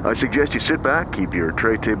 So I suggest you sit back, keep your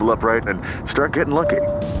tray table upright, and start getting lucky.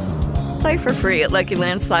 Play for free at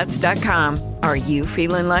LuckyLandSlots.com. Are you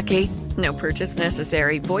feeling lucky? No purchase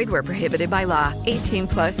necessary. Void where prohibited by law.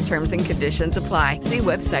 18+ terms and conditions apply. See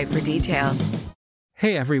website for details.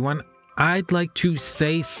 Hey, everyone. I'd like to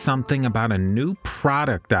say something about a new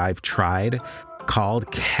product I've tried called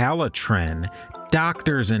Calitrin.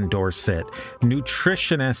 Doctors endorse it,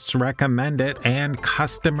 nutritionists recommend it, and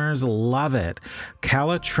customers love it.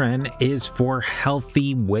 Calitrin is for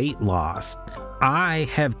healthy weight loss. I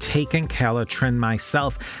have taken Calitrin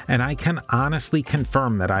myself, and I can honestly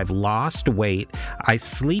confirm that I've lost weight, I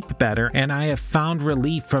sleep better, and I have found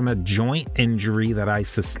relief from a joint injury that I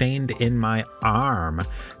sustained in my arm.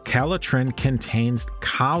 Calitrin contains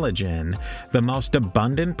collagen, the most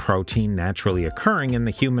abundant protein naturally occurring in the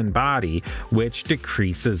human body, which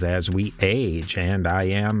decreases as we age, and I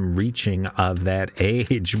am reaching of that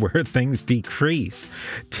age where things decrease.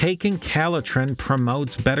 Taking Calitrin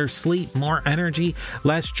promotes better sleep, more energy,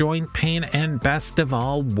 less joint pain, and best of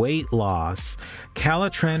all, weight loss.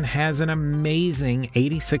 Calitrin has an amazing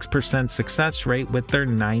 86% success rate with their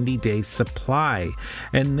 90-day supply.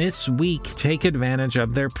 And this week, take advantage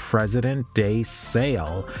of their President Day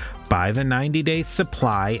sale. Buy the 90-day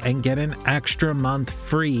supply and get an extra month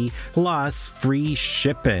free, plus free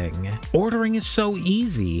shipping. Ordering is so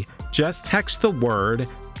easy. Just text the word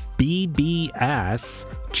BBS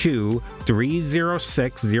to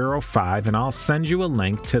 30605 and I'll send you a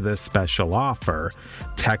link to this special offer.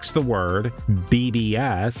 Text the word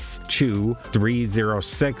BBS to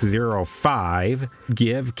 30605.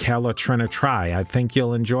 Give Calitrin a try. I think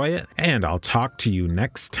you'll enjoy it, and I'll talk to you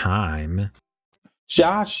next time.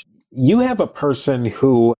 Josh, you have a person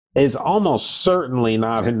who is almost certainly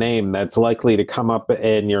not a name that's likely to come up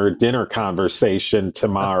in your dinner conversation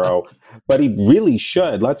tomorrow, but he really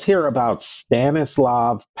should. Let's hear about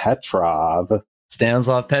Stanislav Petrov.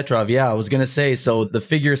 Stanislav Petrov, yeah, I was going to say, so the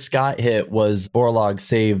figure Scott hit was Borlaug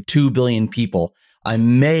saved 2 billion people. I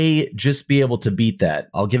may just be able to beat that.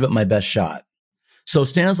 I'll give it my best shot. So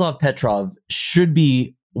Stanislav Petrov should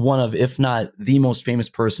be one of, if not the most famous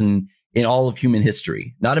person in all of human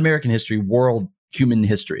history, not American history, world human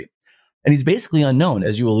history. And he's basically unknown,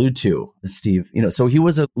 as you allude to, Steve. So he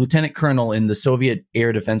was a lieutenant colonel in the Soviet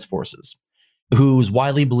Air Defense Forces, who's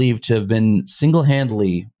widely believed to have been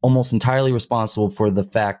single-handedly, almost entirely responsible for the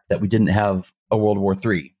fact that we didn't have a World War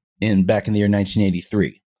III back in the year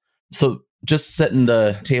 1983. So just setting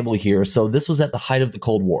the table here. So this was at the height of the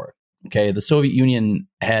Cold War. Okay, the Soviet Union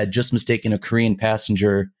had just mistaken a Korean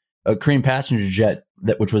passenger jet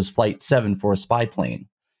which was Flight 7 for a spy plane,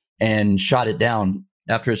 and shot it down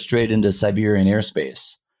after it strayed into Siberian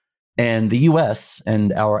airspace. And the US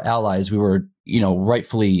and our allies, we were,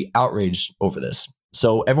 rightfully outraged over this.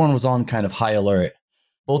 So everyone was on kind of high alert.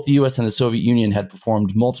 Both the US and the Soviet Union had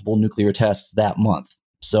performed multiple nuclear tests that month.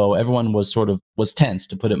 So everyone was tense,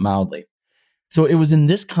 to put it mildly. So it was in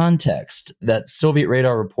this context that Soviet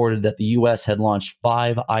radar reported that the US had launched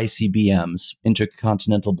 5 ICBMs,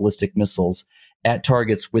 intercontinental ballistic missiles, at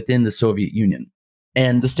targets within the Soviet Union.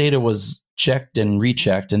 And this data was checked and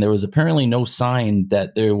rechecked, and there was apparently no sign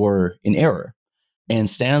that they were in error. And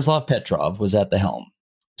Stanislav Petrov was at the helm.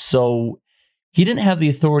 So he didn't have the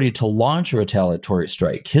authority to launch a retaliatory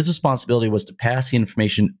strike. His responsibility was to pass the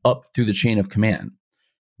information up through the chain of command.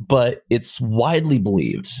 But it's widely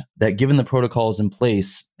believed that given the protocols in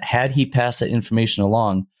place, had he passed that information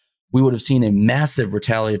along, we would have seen a massive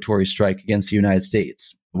retaliatory strike against the United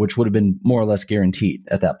States, which would have been more or less guaranteed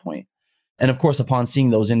at that point. And of course, upon seeing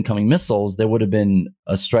those incoming missiles, there would have been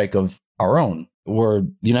a strike of our own, where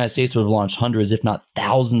the United States would have launched hundreds, if not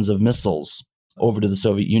thousands of missiles over to the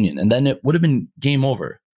Soviet Union. And then it would have been game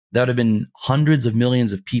over. That would have been hundreds of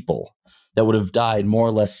millions of people that would have died more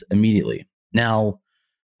or less immediately. Now,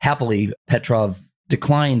 happily, Petrov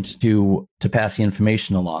declined to pass the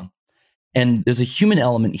information along. And there's a human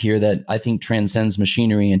element here that I think transcends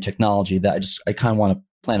machinery and technology that I kind of want to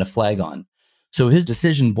plant a flag on. So his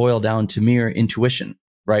decision boiled down to mere intuition,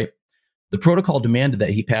 right? The protocol demanded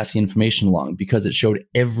that he pass the information along because it showed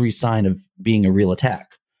every sign of being a real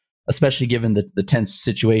attack, especially given the tense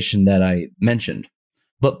situation that I mentioned.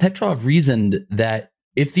 But Petrov reasoned that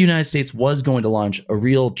if the United States was going to launch a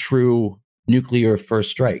real, true nuclear first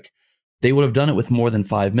strike, they would have done it with more than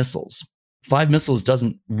 5 missiles. 5 missiles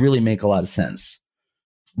doesn't really make a lot of sense.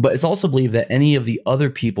 But it's also believed that any of the other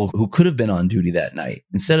people who could have been on duty that night,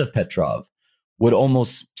 instead of Petrov, would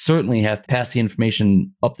almost certainly have passed the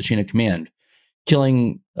information up the chain of command,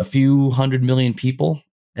 killing a few 100 million people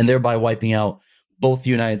and thereby wiping out both the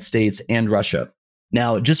United States and Russia.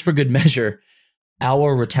 Now, just for good measure,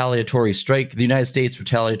 our retaliatory strike, the United States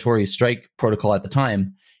retaliatory strike protocol at the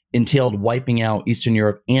time, entailed wiping out Eastern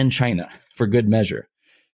Europe and China for good measure.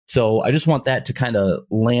 So I just want that to kind of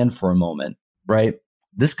land for a moment, right?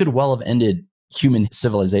 This could well have ended human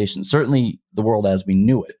civilization, certainly the world as we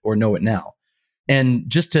knew it or know it now. And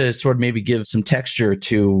just to sort of maybe give some texture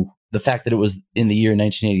to the fact that it was in the year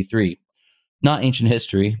 1983, not ancient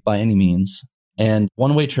history by any means. And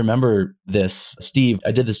one way to remember this, Steve,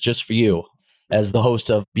 I did this just for you. As the host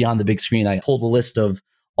of Beyond the Big Screen, I pulled a list of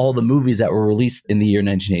all the movies that were released in the year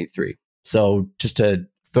 1983. So just to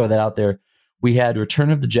throw that out there, we had Return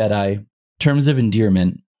of the Jedi, Terms of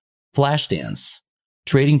Endearment, Flashdance,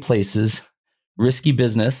 Trading Places, Risky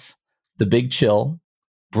Business, The Big Chill,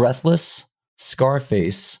 Breathless,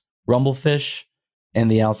 Scarface, Rumblefish,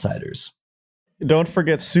 and The Outsiders. Don't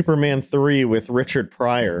forget Superman 3 with Richard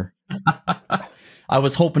Pryor. I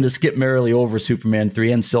was hoping to skip merrily over Superman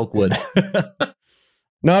 3 and Silkwood.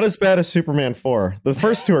 Not as bad as Superman 4. The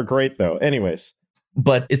first 2 are great, though. Anyways.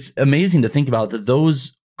 But it's amazing to think about that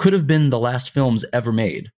those could have been the last films ever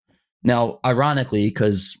made. Now, ironically,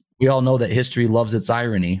 because we all know that history loves its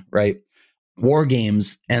irony, right? War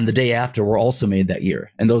Games and The Day After were also made that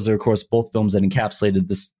year. And those are, of course, both films that encapsulated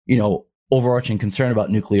this, overarching concern about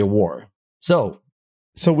nuclear war. So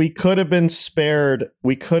we could have been spared.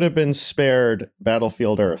 We could have been spared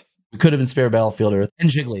Battlefield Earth. We could have been spared Battlefield Earth and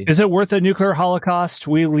Jiggly. Is it worth a nuclear holocaust?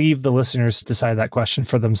 We leave the listeners to decide that question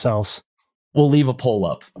for themselves. We'll leave a poll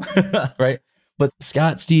up, right? But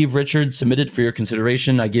Scott, Steve, Richard, submitted for your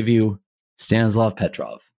consideration. I give you Stanislav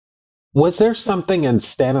Petrov. Was there something in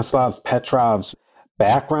Stanislav Petrov's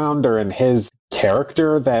background or in his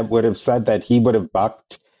character that would have said that he would have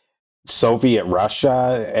bucked Soviet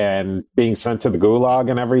Russia and being sent to the Gulag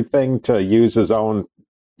and everything to use his own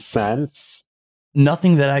sense?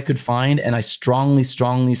 Nothing that I could find, and I strongly,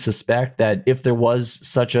 strongly suspect that if there was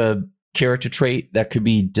such a character trait that could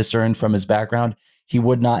be discerned from his background, he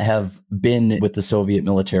would not have been with the Soviet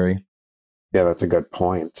military. Yeah, that's a good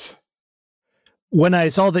point. When I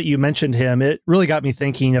saw that you mentioned him, it really got me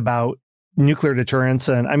thinking about nuclear deterrence.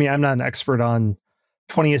 And I mean, I'm not an expert on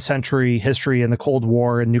 20th century history and the Cold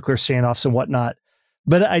War and nuclear standoffs and whatnot,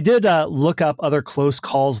 But I did look up other close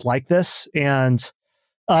calls like this, and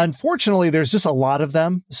unfortunately, there's just a lot of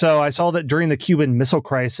them. So I saw that during the Cuban Missile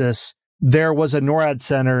Crisis, there was a NORAD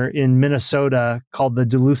center in Minnesota called the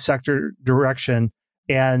Duluth Sector Direction,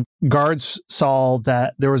 and guards saw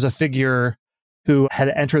that there was a figure who had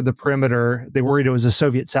entered the perimeter. They worried it was a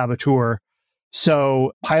Soviet saboteur.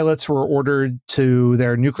 So pilots were ordered to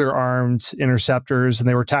their nuclear-armed interceptors, and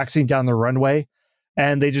they were taxiing down the runway.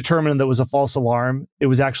 And they determined that it was a false alarm. It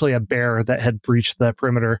was actually a bear that had breached the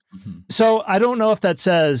perimeter. Mm-hmm. So I don't know if that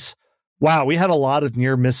says, wow, we had a lot of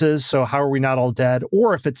near misses, so how are we not all dead?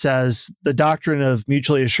 Or if it says the doctrine of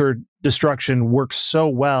mutually assured destruction works so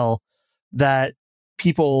well that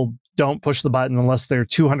people don't push the button unless they're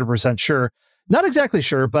 200% sure. Not exactly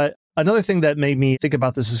sure, but another thing that made me think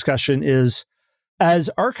about this discussion is as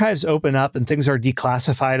archives open up and things are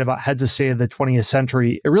declassified about heads of state of the 20th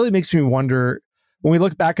century, it really makes me wonder, when we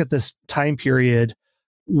look back at this time period,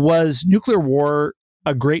 was nuclear war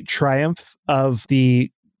a great triumph of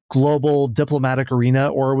the global diplomatic arena,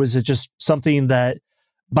 or was it just something that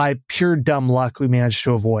by pure dumb luck we managed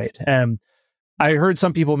to avoid? And I heard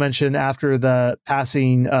some people mention after the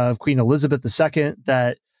passing of Queen Elizabeth II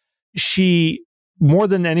that she, more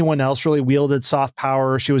than anyone else, really wielded soft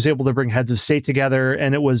power. She was able to bring heads of state together,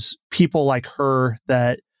 and it was people like her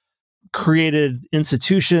that created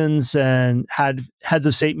institutions and had heads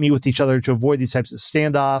of state meet with each other to avoid these types of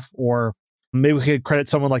standoff. Or maybe we could credit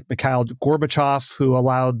someone like Mikhail Gorbachev, who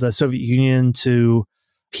allowed the Soviet Union to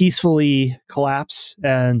peacefully collapse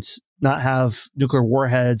and not have nuclear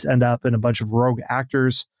warheads end up in a bunch of rogue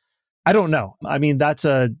actors. I don't know. I mean,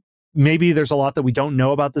 maybe there's a lot that we don't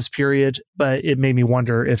know about this period, but it made me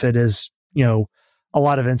wonder if it is, a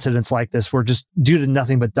lot of incidents like this were just due to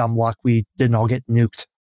nothing but dumb luck. We didn't all get nuked.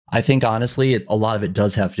 I think, honestly, a lot of it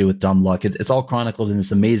does have to do with dumb luck. It's all chronicled in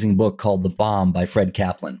this amazing book called The Bomb by Fred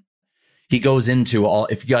Kaplan. He goes into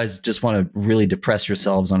if you guys just want to really depress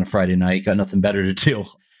yourselves on a Friday night, you got nothing better to do.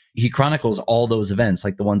 He chronicles all those events,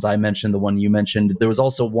 like the ones I mentioned, the one you mentioned. There was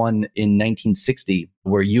also one in 1960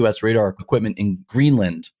 where U.S. radar equipment in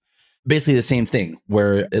Greenland, basically the same thing,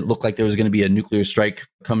 where it looked like there was going to be a nuclear strike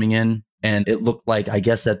coming in. And it looked like, I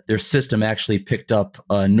guess, that their system actually picked up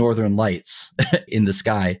northern lights in the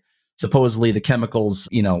sky. Supposedly the chemicals,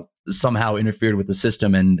 somehow interfered with the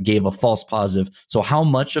system and gave a false positive. So how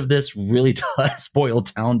much of this really does boil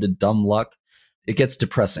down to dumb luck? It gets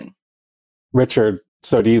depressing. Richard,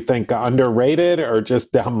 so do you think underrated or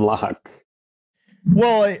just dumb luck?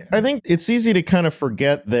 Well, I think it's easy to kind of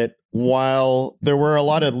forget that while there were a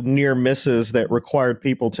lot of near misses that required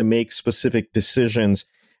people to make specific decisions,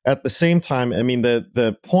 at the same time, I mean,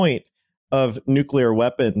 the point of nuclear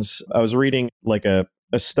weapons, I was reading like a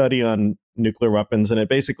study on nuclear weapons, and it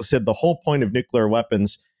basically said the whole point of nuclear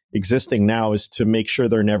weapons existing now is to make sure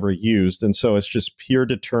they're never used. And so it's just pure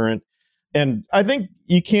deterrent. And I think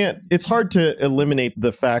it's hard to eliminate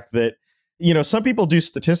the fact that, some people do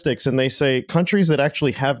statistics and they say countries that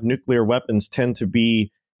actually have nuclear weapons tend to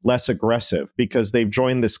be less aggressive because they've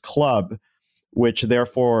joined this club, which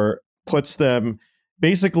therefore puts them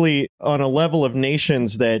basically on a level of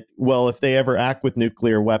nations that, well, if they ever act with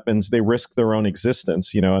nuclear weapons, they risk their own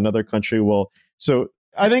existence. Another country will. So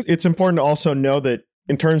I think it's important to also know that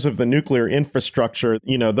in terms of the nuclear infrastructure,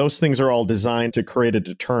 those things are all designed to create a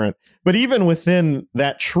deterrent. But even within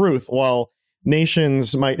that truth, while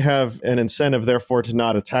nations might have an incentive, therefore, to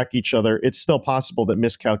not attack each other, it's still possible that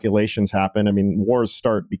miscalculations happen. I mean, wars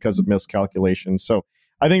start because of miscalculations. So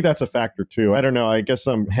I think that's a factor, too. I don't know. I guess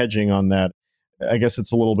I'm hedging on that. I guess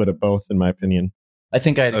it's a little bit of both, in my opinion. I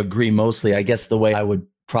think I'd agree mostly. I guess the way I would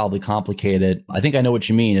probably complicate it, I think I know what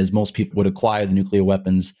you mean, is most people would acquire the nuclear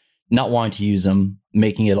weapons, not wanting to use them,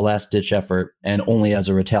 making it a last-ditch effort, and only as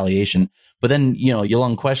a retaliation. But then, you'll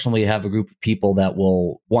unquestionably have a group of people that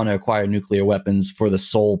will want to acquire nuclear weapons for the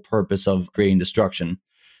sole purpose of creating destruction.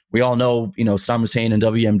 We all know, Saddam Hussein and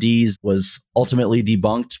WMDs was ultimately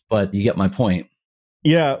debunked, but you get my point.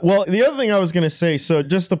 Yeah, well, the other thing I was going to say, so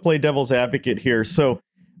just to play devil's advocate here, so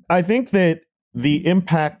I think that the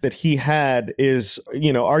impact that he had is,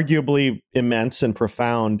 arguably immense and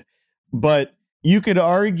profound, but you could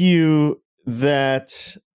argue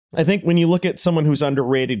that I think when you look at someone who's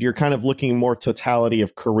underrated, you're kind of looking more totality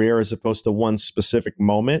of career as opposed to one specific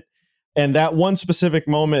moment. And that one specific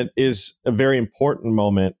moment is a very important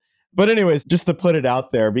moment. But anyways, just to put it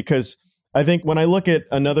out there, because I think when I look at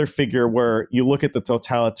another figure where you look at the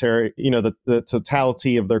totalitarian, the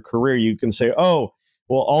totality of their career, you can say, oh,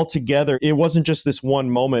 well, altogether, it wasn't just this one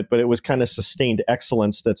moment, but it was kind of sustained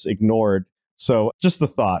excellence that's ignored. So just the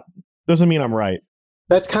thought. Doesn't mean I'm right.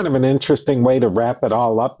 That's kind of an interesting way to wrap it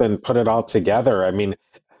all up and put it all together. I mean,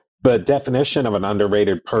 the definition of an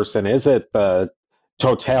underrated person, is it the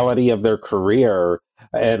totality of their career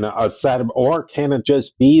and a set of, or can it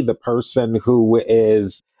just be the person who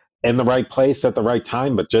is in the right place at the right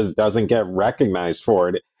time, but just doesn't get recognized for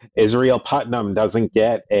it? Israel Putnam doesn't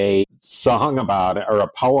get a song about it or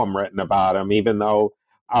a poem written about him, even though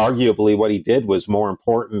arguably what he did was more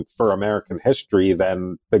important for American history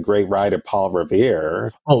than the great ride of Paul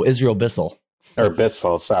Revere. Oh, Israel Bissell. Or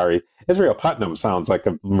Bissell, sorry. Israel Putnam sounds like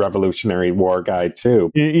a Revolutionary War guy,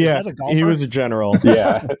 too. Yeah, he was a general.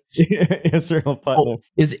 Yeah. Israel Putnam. Oh,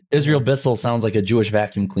 Israel Bissell sounds like a Jewish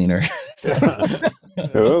vacuum cleaner.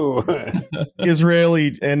 Oh.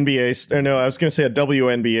 Israeli NBA. No, I was going to say a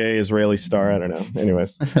WNBA Israeli star. I don't know.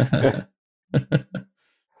 Anyways.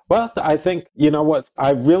 Well, I think, you know what, I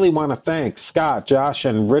really want to thank Scott, Josh,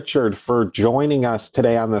 and Richard for joining us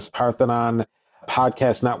today on this Parthenon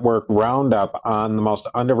Podcast Network roundup on the most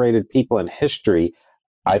underrated people in history.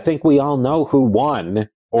 I think we all know who won,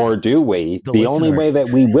 or do we? The only way that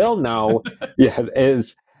we will know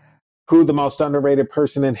is who the most underrated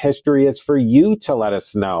person in history is for you to let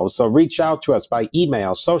us know. So reach out to us by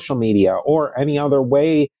email, social media, or any other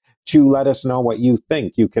way to let us know what you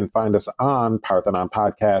think. You can find us on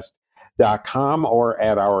ParthenonPodcast.com or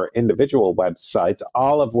at our individual websites,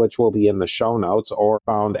 all of which will be in the show notes or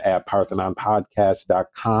found at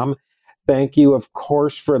ParthenonPodcast.com. Thank you, of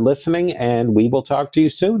course, for listening, and we will talk to you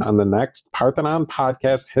soon on the next Parthenon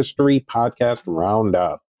Podcast History Podcast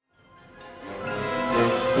Roundup.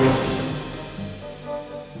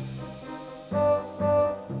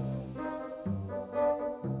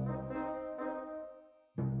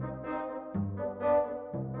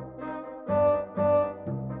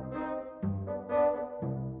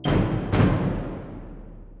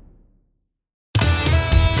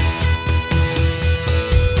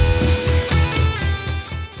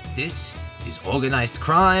 This is Organized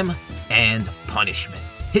Crime and Punishment.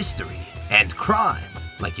 History and crime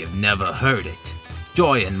like you've never heard it.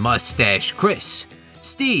 Join Mustache Chris,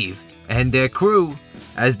 Steve, and their crew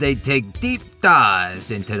as they take deep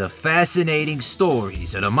dives into the fascinating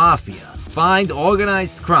stories of the Mafia. Find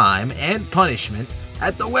Organized Crime and Punishment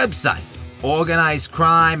at the website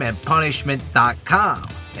organizedcrimeandpunishment.com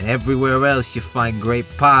and everywhere else you find great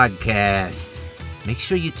podcasts. Make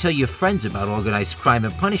sure you tell your friends about Organized Crime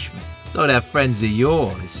and Punishment so that friends of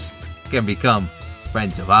yours can become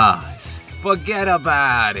friends of ours. Forget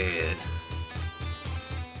about it.